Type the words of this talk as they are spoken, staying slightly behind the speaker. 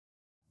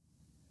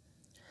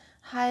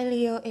Hi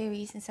Leo,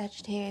 Aries, and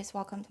Sagittarius.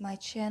 Welcome to my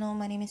channel.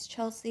 My name is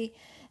Chelsea.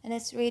 In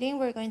this reading,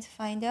 we're going to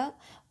find out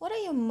what are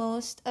your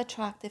most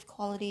attractive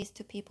qualities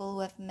to people who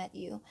have met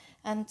you.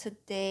 And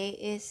today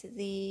is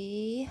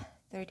the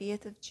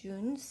 30th of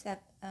June,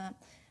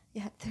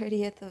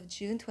 30th of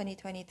June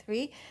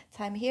 2023.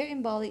 Time here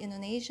in Bali,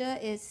 Indonesia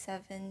is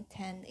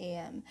 7:10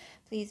 a.m.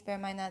 Please bear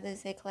in mind that this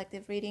is a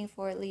collective reading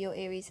for Leo,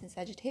 Aries, and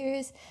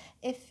Sagittarius.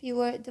 If you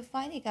were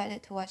divinely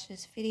guided to watch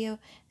this video,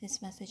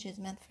 this message is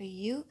meant for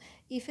you,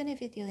 even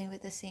if you're dealing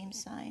with the same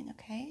sign,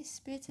 okay?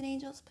 Spirits and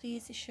angels,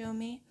 please show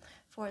me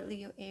for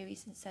Leo,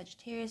 Aries, and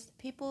Sagittarius, the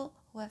people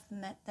who have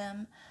met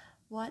them,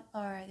 what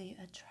are the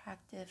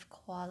attractive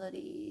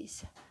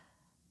qualities?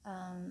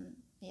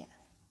 Yeah.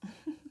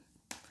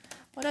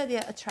 What are the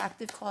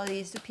attractive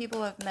qualities to people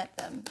who have met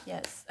them?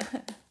 Yes.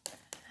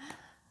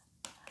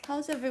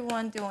 How's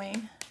everyone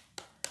doing?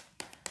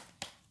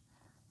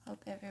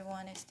 Hope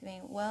everyone is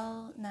doing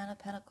well. Nine of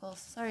Pentacles,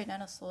 sorry,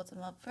 Nine of Swords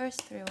and Love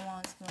first, Three of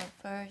Wands and Love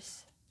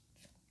first.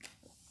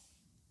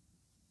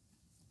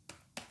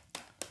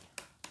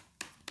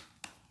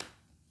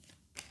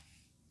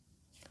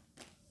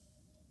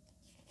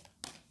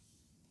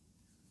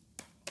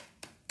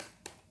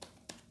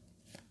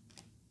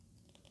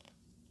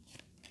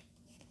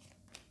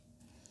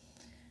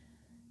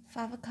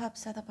 Five of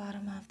Cups at the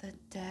bottom of the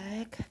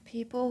deck.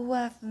 People who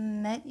have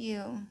met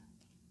you.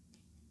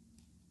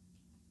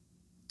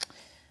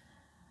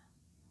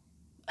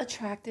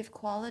 Attractive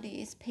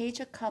qualities. Page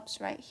of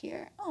Cups right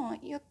here. Oh,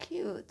 you're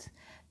cute.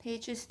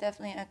 Page is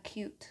definitely a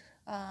cute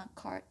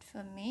card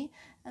for me.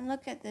 And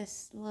look at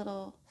this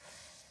little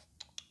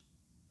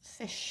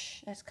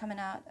fish that's coming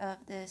out of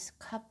this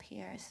cup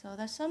here. So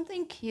there's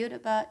something cute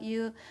about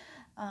you.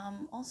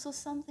 Also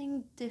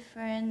something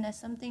different. There's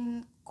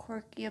something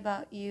quirky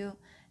about you.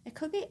 It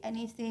could be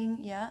anything,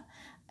 yeah.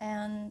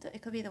 And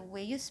it could be the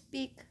way you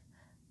speak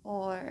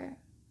or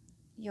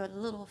your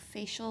little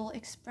facial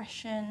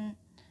expression,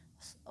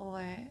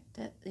 or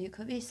that you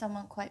could be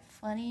someone quite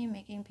funny,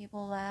 making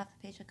people laugh.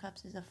 Page of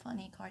Cups is a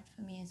funny card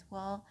for me as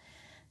well.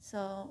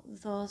 So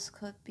those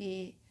could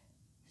be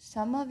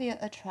some of your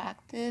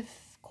attractive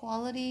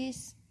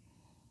qualities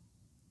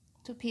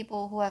to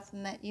people who have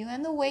met you.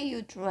 And the way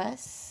you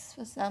dress,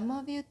 for some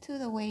of you too,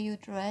 the way you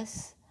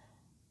dress.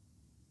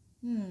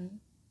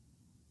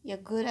 You're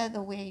good at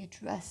the way you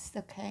dress,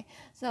 okay?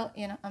 So,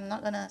 I'm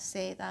not gonna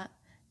say that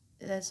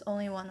there's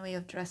only one way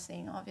of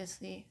dressing.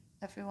 Obviously,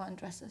 everyone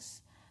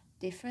dresses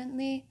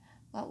differently,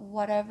 but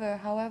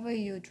however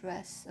you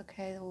dress,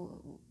 okay,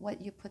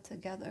 what you put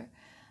together,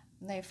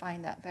 they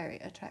find that very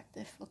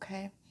attractive,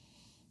 okay?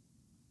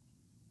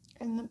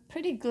 And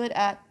pretty good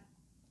at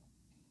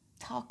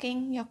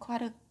talking. You're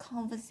quite a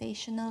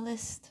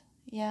conversationalist,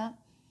 yeah?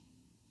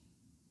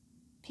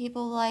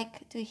 People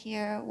like to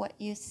hear what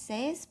you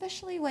say,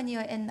 especially when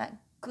you're in that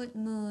good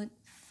mood,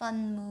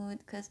 fun mood,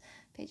 because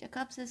Page of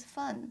Cups is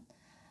fun.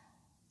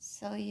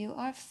 So you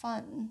are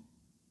fun.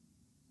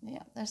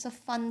 Yeah, there's a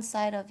fun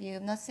side of you.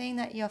 I'm not saying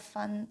that you're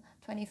fun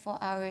 24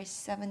 hours,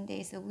 7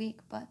 days a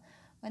week, but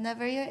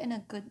whenever you're in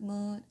a good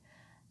mood,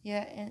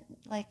 you're in,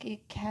 like,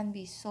 it can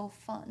be so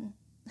fun.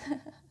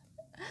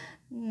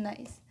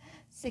 Nice.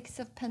 Six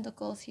of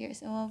Pentacles here.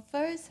 So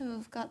first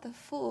we've got the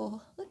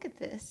Fool. Look at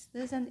this.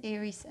 This is an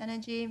Aries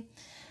energy.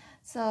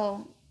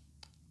 So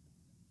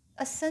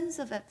a sense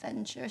of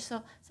adventure.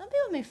 So some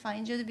people may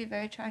find you to be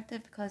very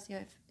attractive because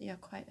you're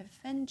quite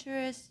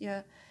adventurous.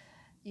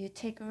 You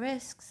take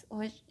risks,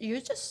 or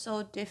you're just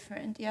so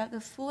different. Yeah,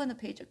 the Fool and the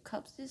Page of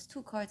Cups. These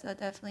two cards are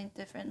definitely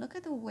different. Look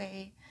at the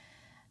way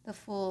the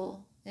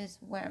Fool is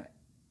wearing,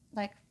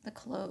 like the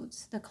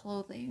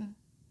clothing.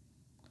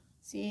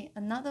 See,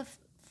 another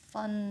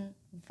fun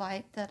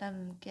vibe that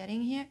I'm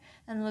getting here.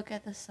 And look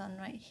at the sun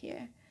right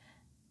here,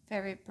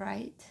 very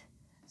bright.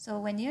 So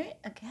when you're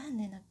again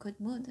in a good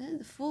mood,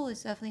 the Fool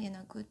is definitely in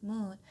a good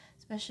mood,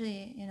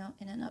 especially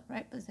in an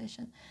upright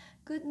position.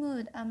 Good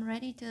mood. I'm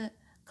ready to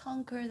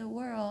conquer the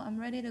world. I'm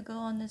ready to go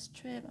on this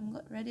trip. I'm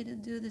ready to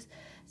do this.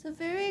 It's a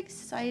very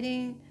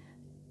exciting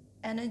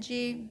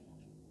energy.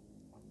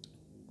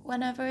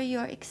 Whenever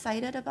you're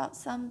excited about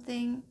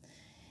something,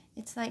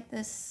 it's like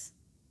this,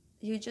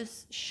 you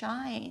just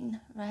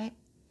shine, right?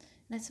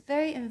 And it's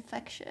very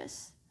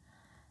infectious.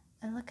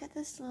 And look at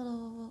this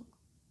little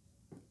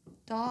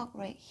dog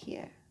right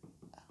here.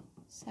 Oh,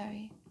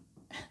 sorry.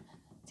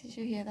 Did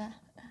you hear that?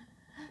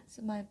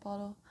 So my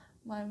bottle,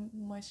 my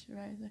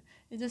moisturizer,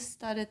 it just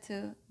started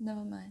to,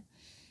 never mind.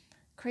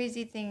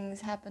 Crazy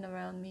things happen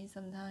around me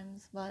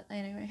sometimes, but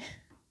anyway,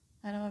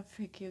 I don't want to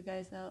freak you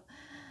guys out.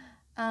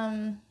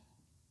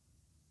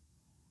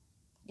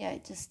 Yeah,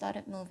 it just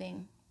started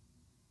moving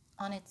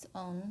on its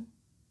own.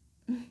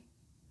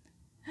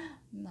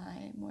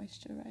 My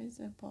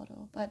moisturizer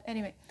bottle. But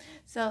anyway,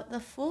 so the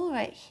Fool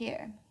right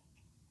here,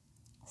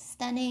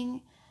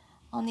 standing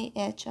on the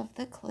edge of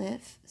the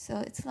cliff. So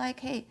it's like,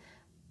 hey,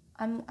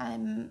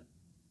 I'm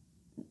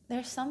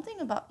there's something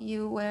about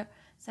you where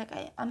it's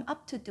like I'm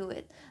up to do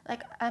it.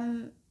 Like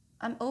I'm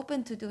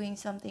open to doing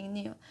something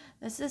new.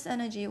 There's this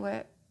energy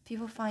where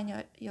people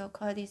find your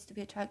qualities to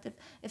be attractive.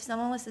 If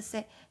someone was to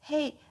say,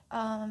 hey,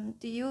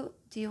 do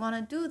you want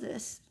to do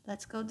this,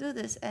 let's go do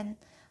this, and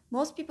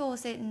most people will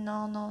say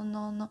no, no,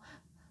 no, no,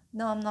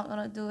 no, I'm not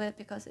gonna do it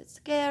because it's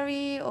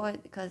scary or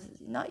because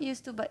you're not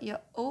used to, but you're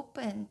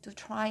open to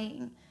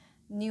trying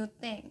new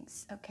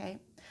things. Okay.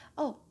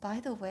 Oh, by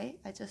the way,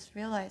 I just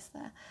realized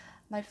that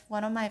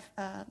one of my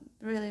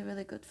really,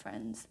 really good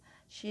friends,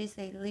 she's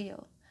a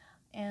Leo,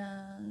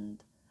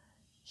 and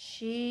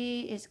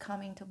she is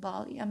coming to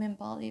Bali. I'm in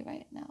Bali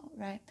right now,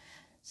 right?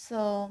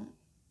 So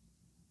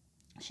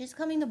she's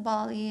coming to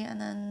Bali, and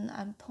then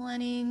I'm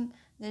planning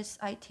this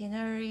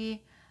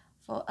itinerary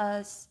for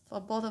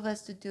both of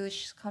us to do.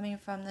 She's coming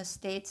from the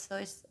States, so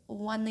it's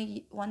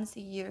once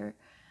a year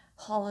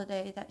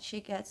holiday that she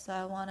gets. So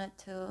I wanted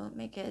to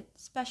make it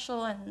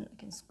special and I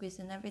can squeeze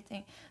in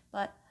everything.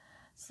 But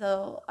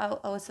so I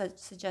was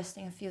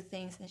suggesting a few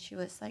things, and she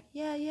was like,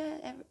 yeah,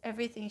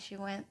 everything. She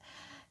went,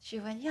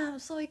 yeah, I'm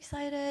so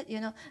excited.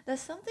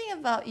 There's something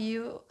about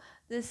you,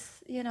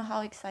 this,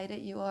 how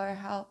excited you are,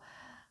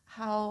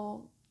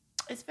 how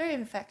it's very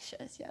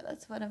infectious. Yeah,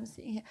 that's what I'm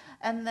seeing here.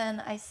 And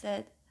then I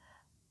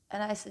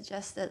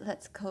suggested,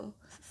 let's go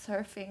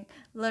surfing,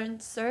 learn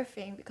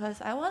surfing, because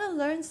I want to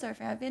learn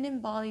surfing. I've been in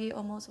Bali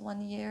almost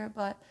 1 year,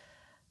 but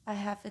I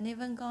haven't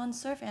even gone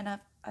surfing. And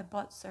I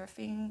bought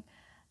surfing,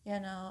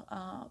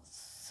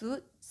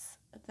 suits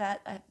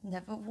that I've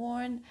never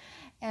worn.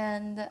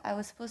 And I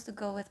was supposed to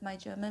go with my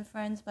German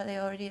friends, but they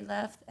already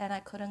left, and I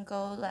couldn't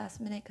go last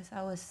minute because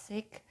I was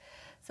sick.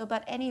 So,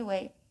 but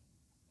anyway,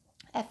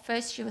 at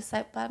first she was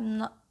like, but I'm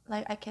not,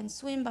 like, I can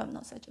swim, but I'm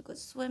not such a good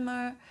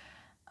swimmer.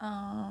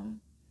 And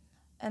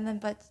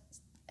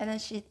then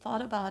she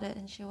thought about it,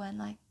 and she went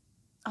like,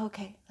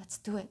 okay, let's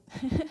do it.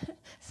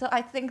 So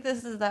I think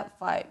this is that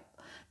vibe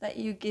that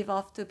you give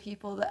off to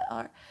people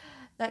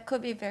that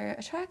could be very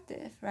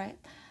attractive, right?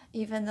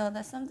 Even though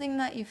that's something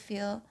that you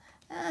feel,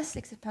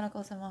 Six of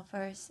Pentacles and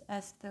Reverse,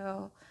 as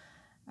though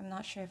I'm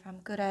not sure if I'm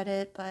good at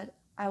it, but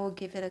I will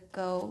give it a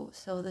go.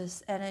 So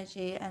this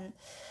energy, and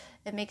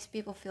it makes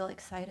people feel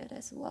excited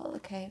as well.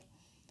 Okay,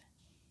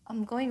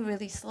 I'm going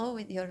really slow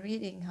with your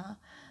reading, huh?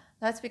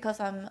 That's because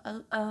I'm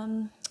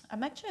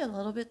actually a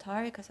little bit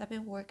tired because I've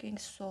been working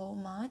so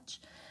much.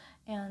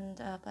 And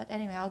but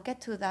anyway, I'll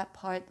get to that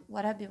part,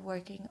 what I've been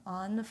working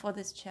on for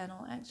this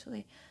channel.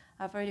 Actually,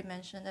 I've already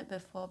mentioned it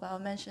before, but I'll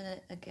mention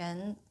it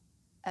again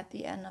at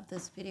the end of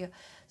this video.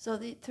 So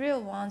the Three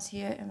of Wands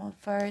here in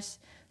reverse,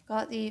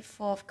 got the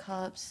Four of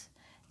Cups,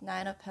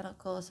 Nine of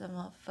Pentacles in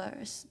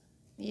reverse.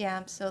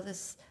 Yeah, so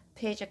this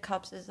Page of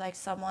Cups is like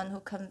someone who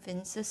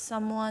convinces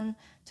someone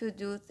to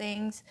do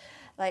things,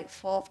 like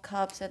Four of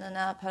Cups and the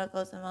Nine of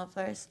Pentacles in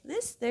reverse.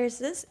 There's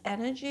this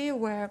energy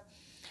where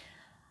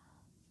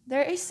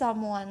there is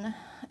someone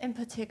in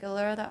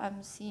particular that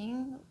I'm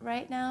seeing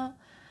right now,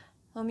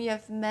 whom you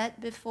have met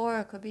before,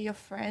 or could be your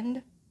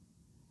friend.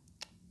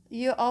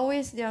 You're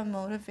always their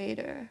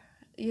motivator.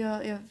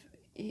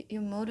 You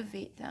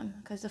motivate them,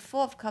 because the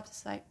Four of Cups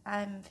is like,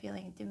 I'm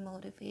feeling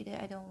demotivated.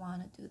 I don't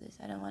want to do this.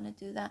 I don't want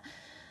to do that.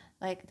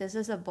 Like, this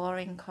is a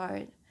boring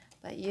card,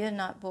 but you're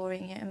not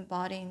boring. You're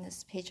embodying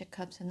this Page of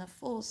Cups and the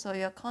Fool. So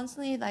you're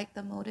constantly like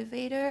the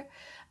motivator.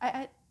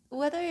 I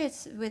whether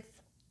it's with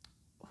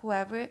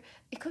whoever,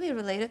 it could be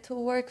related to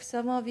work,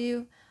 some of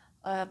you,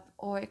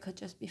 or it could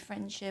just be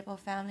friendship or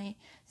family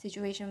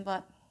situation.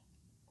 But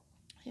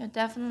you're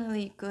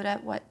definitely good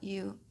at what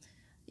you're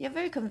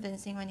very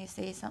convincing when you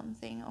say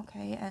something,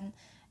 okay? And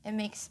it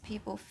makes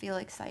people feel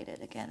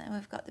excited again. And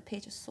we've got the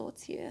Page of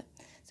Swords here.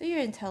 So you're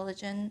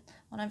intelligent.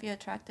 One of your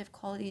attractive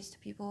qualities to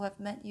people who have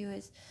met you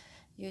is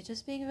you're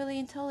just being really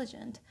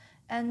intelligent.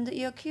 And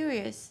you're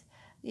curious.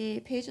 The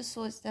Page of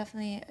Swords is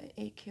definitely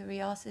a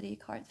curiosity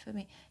card for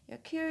me. You're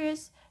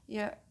curious.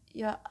 You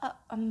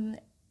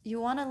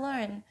want to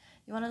learn.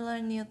 You want to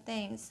learn new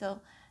things.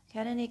 So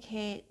can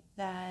indicate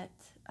that,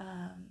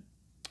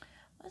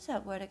 what's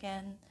that word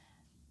again?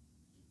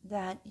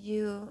 That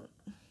you're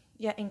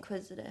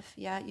inquisitive.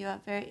 Yeah, you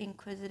are very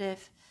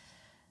inquisitive.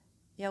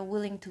 You're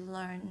willing to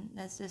learn.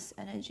 There's this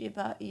energy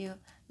about you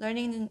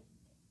willing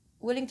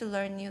to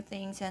learn new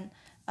things and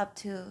up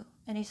to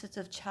any sorts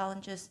of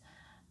challenges.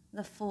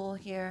 The Fool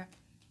here.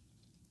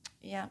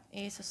 Yeah,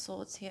 Ace of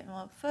Swords here in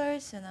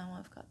reverse, and then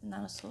we've got the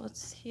Nine of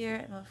Swords here,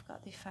 and we've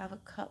got the Five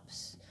of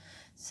Cups.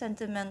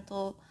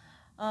 Sentimental.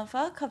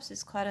 Five of Cups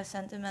is quite a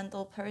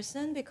sentimental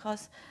person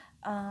because,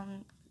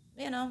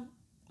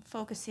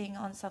 focusing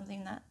on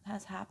something that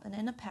has happened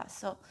in the past.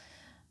 So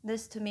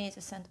this to me is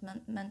a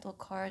sentimental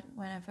card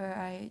whenever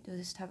I do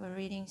this type of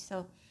reading.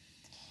 So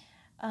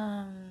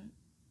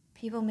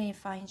people may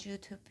find you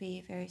to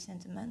be very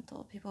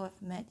sentimental. People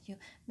have met you.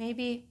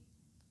 Maybe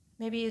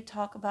you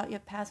talk about your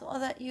past, or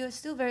that you're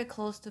still very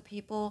close to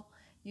people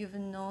you've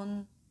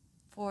known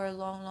for a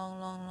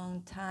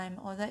long time,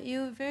 or that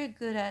you're very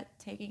good at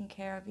taking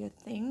care of your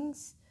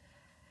things.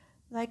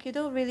 Like, you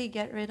don't really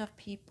get rid of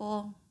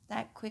people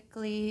that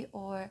quickly,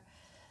 or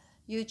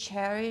you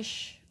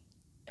cherish,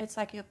 it's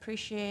like you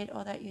appreciate,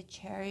 or that you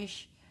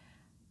cherish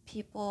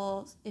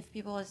people. If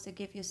people was to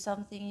give you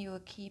something, you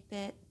will keep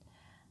it.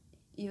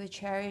 you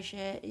cherish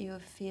it, you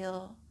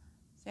feel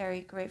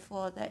very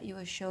grateful, that you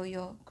will show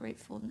your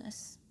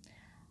gratefulness.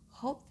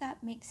 Hope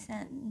that makes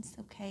sense.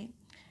 Okay,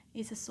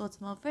 Ace of Swords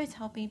moreover is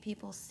helping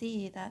people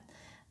see that,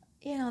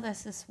 you know,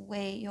 there's this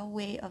way, your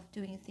way of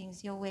doing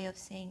things, your way of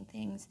saying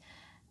things.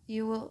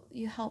 You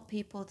help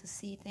people to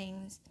see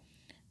things.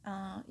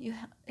 You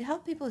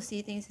help people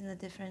see things in a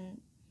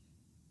different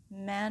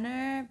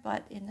manner,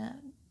 but in a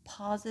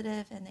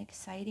positive and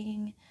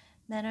exciting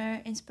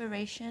manner.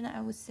 Inspiration, I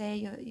would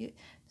say.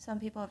 Some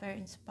people are very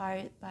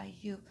inspired by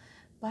you,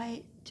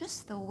 by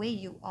just the way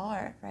you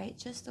are, right?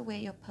 Just the way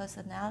your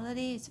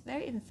personality is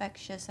very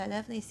infectious. I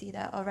definitely see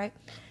that. All right.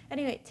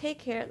 Anyway, take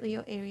care,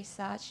 Leo, Aries,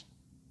 Sag.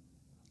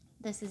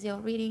 This is your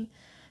reading.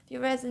 If you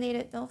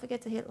resonated, don't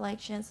forget to hit like,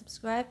 share, and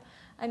subscribe.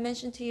 I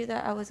mentioned to you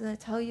that I was going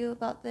to tell you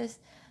about this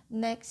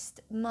next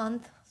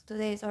month.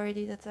 Today is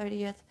already the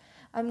 30th.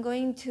 I'm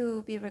going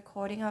to be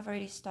recording. I've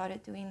already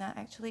started doing that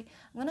actually.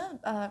 I'm going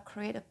to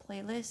create a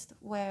playlist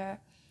where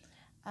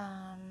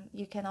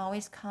you can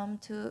always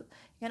go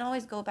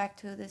back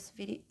to these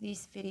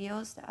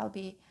videos that I'll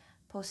be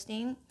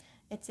posting.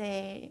 It's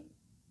a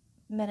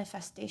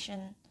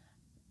manifestation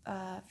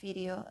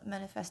video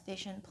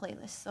manifestation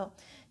playlist. So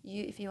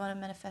if you want to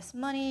manifest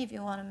money, if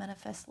you want to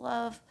manifest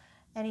love,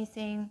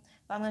 anything,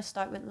 but I'm going to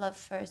start with love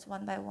first,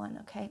 one by one.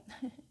 Okay.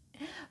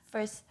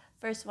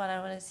 first one, I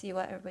want to see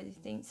what everybody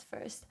thinks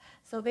first.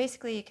 So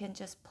basically you can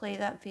just play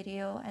that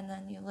video and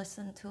then you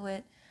listen to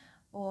it,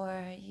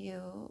 or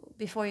you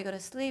before you go to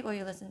sleep, or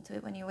you listen to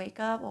it when you wake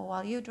up, or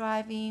while you're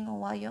driving, or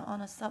while you're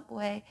on a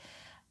subway,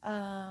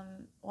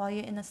 while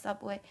you're in a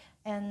subway.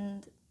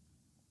 And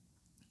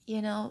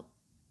you know,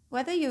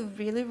 whether you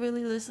really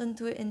listen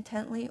to it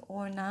intently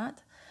or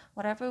not,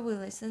 whatever we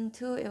listen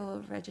to, it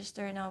will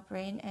register in our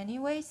brain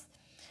anyways,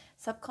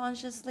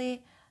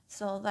 subconsciously.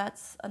 So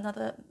that's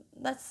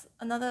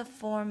another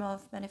form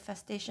of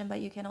manifestation, but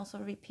you can also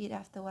repeat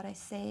after what I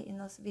say in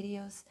those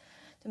videos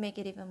to make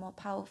it even more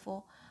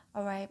powerful.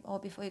 All right, or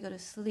before you go to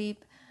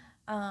sleep.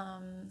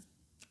 The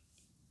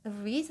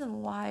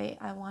reason why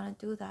I want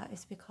to do that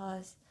is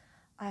because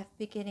I've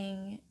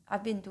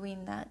been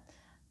doing that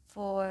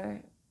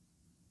for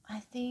I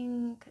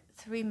think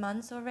 3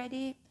 months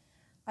already.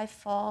 I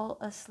fall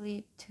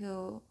asleep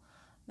to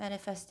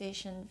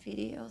manifestation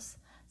videos.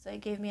 So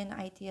it gave me an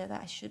idea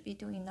that I should be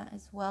doing that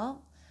as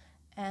well.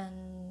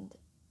 And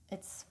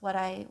it's what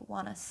I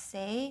want to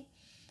say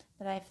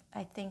that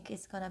I think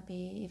is going to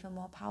be even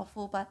more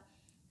powerful. But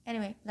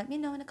anyway, let me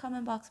know in the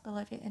comment box below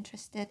if you're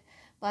interested.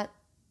 But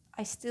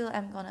I still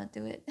am going to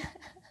do it.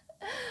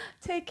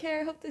 Take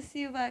care. Hope to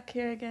see you back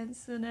here again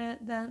sooner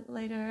than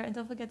later. And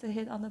don't forget to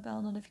hit on the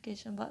bell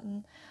notification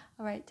button.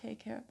 All right, take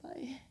care.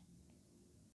 Bye.